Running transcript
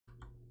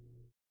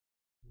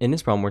In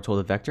this problem, we're told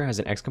a vector has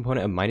an x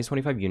component of minus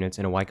 25 units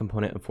and a y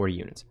component of 40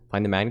 units.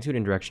 Find the magnitude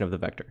and direction of the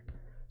vector.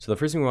 So the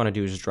first thing we want to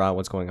do is just draw out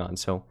what's going on.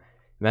 So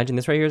imagine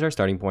this right here is our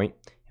starting point,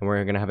 and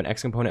we're going to have an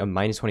x component of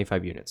minus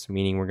 25 units,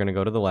 meaning we're going to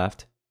go to the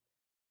left,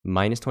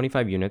 minus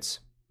 25 units,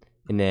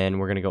 and then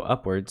we're going to go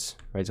upwards,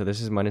 right? So this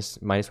is minus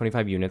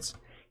 25 units,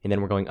 and then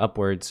we're going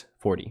upwards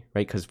 40,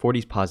 right? Because 40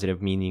 is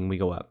positive, meaning we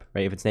go up,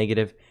 right? If it's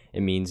negative,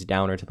 it means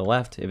down or to the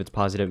left. If it's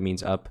positive, it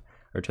means up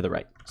or to the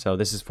right. So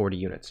this is 40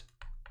 units.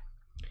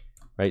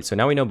 Right, so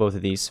now we know both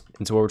of these,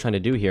 and so what we're trying to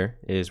do here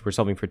is we're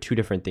solving for two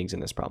different things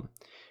in this problem.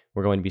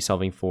 We're going to be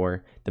solving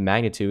for the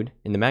magnitude,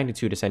 and the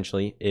magnitude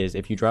essentially is,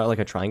 if you draw it like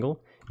a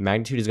triangle,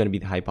 magnitude is going to be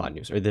the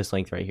hypotenuse, or this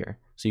length right here.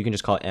 So you can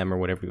just call it m or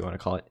whatever you want to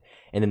call it.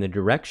 And then the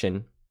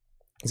direction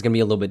is going to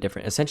be a little bit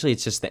different. Essentially,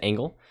 it's just the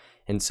angle,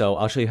 and so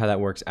I'll show you how that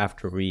works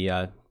after we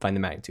find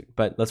the magnitude.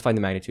 But let's find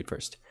the magnitude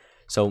first.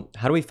 So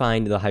how do we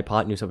find the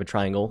hypotenuse of a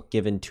triangle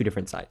given two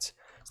different sides?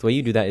 So the way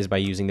you do that is by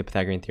using the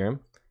Pythagorean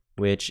theorem,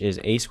 which is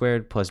a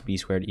squared plus b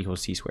squared equals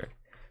c squared.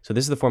 So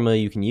this is the formula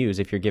you can use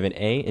if you're given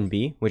a and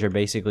b, which are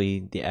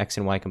basically the x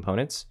and y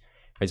components,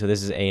 right? So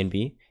this is a and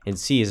b, and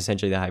c is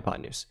essentially the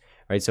hypotenuse,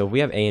 right? So if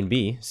we have a and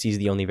b, c is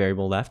the only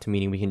variable left,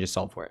 meaning we can just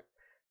solve for it,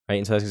 right?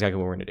 And so that's exactly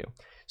what we're going to do.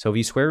 So if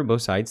you square root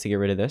both sides to get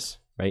rid of this,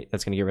 right,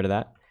 that's going to get rid of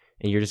that,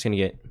 and you're going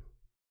to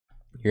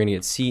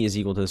get c is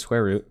equal to the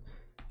square root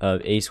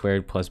of a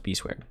squared plus b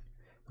squared,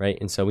 right?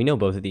 And so we know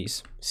both of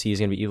these. C is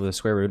going to be equal to the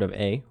square root of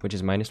a, which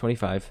is minus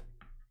 25,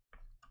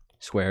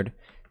 squared,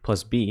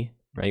 plus b,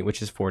 right,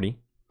 which is 40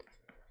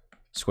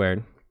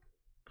 squared.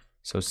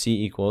 So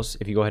c equals,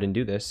 if you go ahead and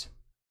do this,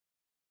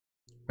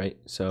 right,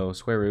 so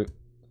square root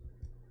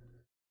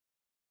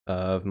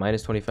of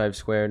minus 25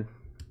 squared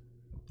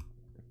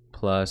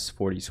plus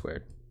 40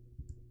 squared.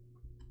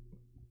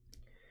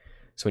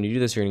 So when you do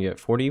this, you're going to get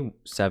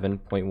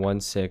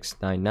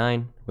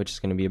 47.1699, which is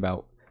going to be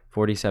about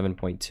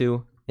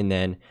 47.2, and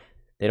then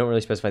they don't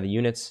really specify the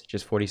units,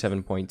 just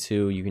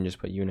 47.2, you can just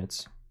put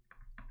units.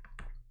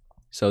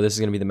 So this is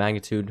going to be the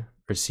magnitude,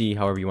 or c,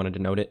 however you want to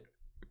denote it.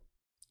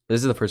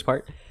 This is the first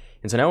part.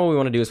 And so now what we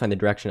want to do is find the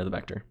direction of the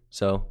vector.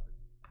 So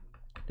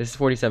this is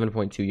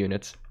 47.2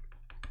 units.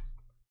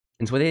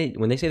 And so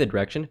when they say the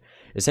direction,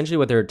 essentially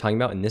what they're talking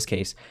about in this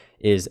case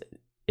is,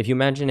 if you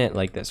imagine it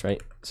like this,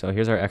 right? So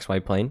here's our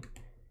xy plane.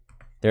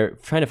 They're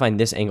trying to find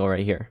this angle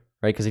right here,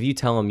 right? Because if you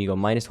tell them you go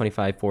minus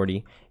 25,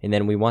 40, and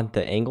then we want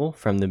the angle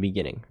from the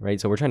beginning, right?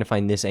 So we're trying to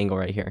find this angle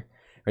right here,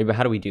 right? But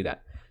how do we do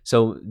that?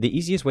 So the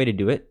easiest way to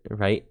do it,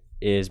 right,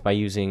 is by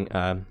using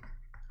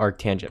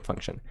arctangent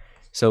function.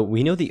 So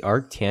we know the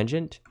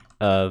arctangent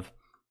of,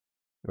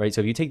 right, so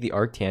if you take the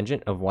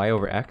arctangent of y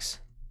over x,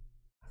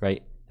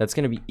 right, that's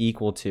going to be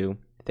equal to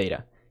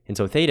theta. And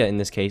so theta in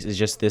this case is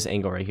just this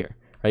angle right here,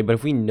 right? But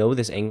if we know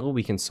this angle,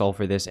 we can solve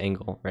for this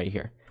angle right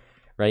here,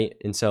 right?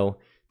 And so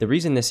the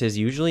reason this is,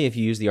 usually if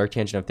you use the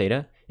arctangent of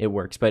theta, it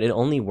works, but it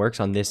only works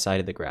on this side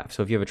of the graph.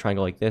 So if you have a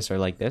triangle like this or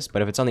like this,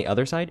 but if it's on the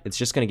other side, it's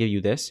just going to give you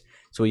this.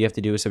 So what you have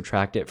to do is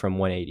subtract it from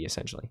 180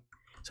 essentially.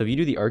 So if you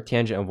do the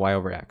arctangent of y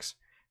over x,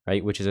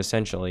 right, which is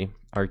essentially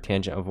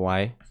arctangent of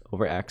y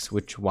over x,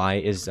 which y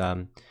is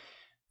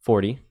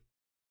 40,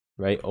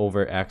 right,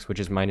 over x, which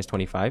is minus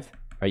 25,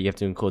 right, you have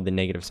to include the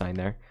negative sign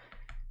there.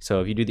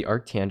 So if you do the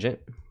arctangent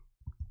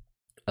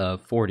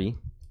of 40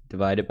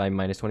 divided by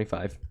minus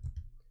 25,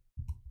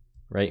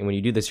 right, and when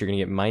you do this, you're going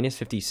to get minus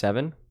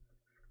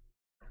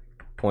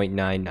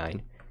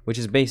 57.99, which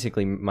is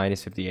basically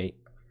minus 58,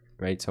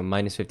 right, so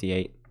minus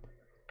 58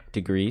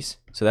 degrees.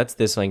 So that's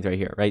this length right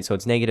here, right? So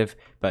it's negative,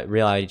 but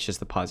reality it's just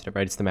the positive,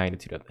 right? It's the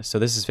magnitude of this. So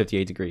this is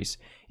 58 degrees.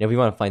 And if we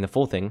want to find the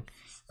full thing,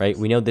 right,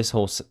 we know this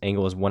whole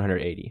angle is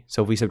 180.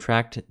 So if we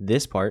subtract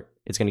this part,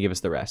 it's going to give us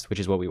the rest, which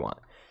is what we want.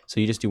 So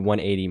you just do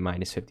 180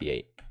 minus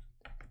 58.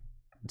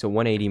 So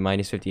 180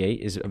 minus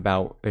 58 is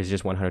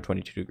just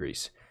 122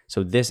 degrees.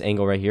 So this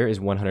angle right here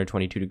is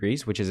 122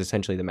 degrees, which is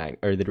essentially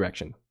the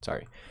direction,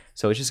 sorry.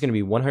 So it's just going to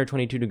be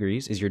 122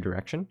 degrees is your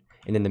direction,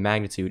 and then the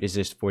magnitude is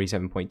just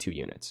 47.2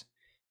 units.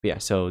 But yeah,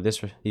 so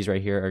these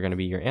right here are going to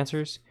be your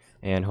answers,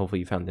 and hopefully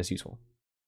you found this useful.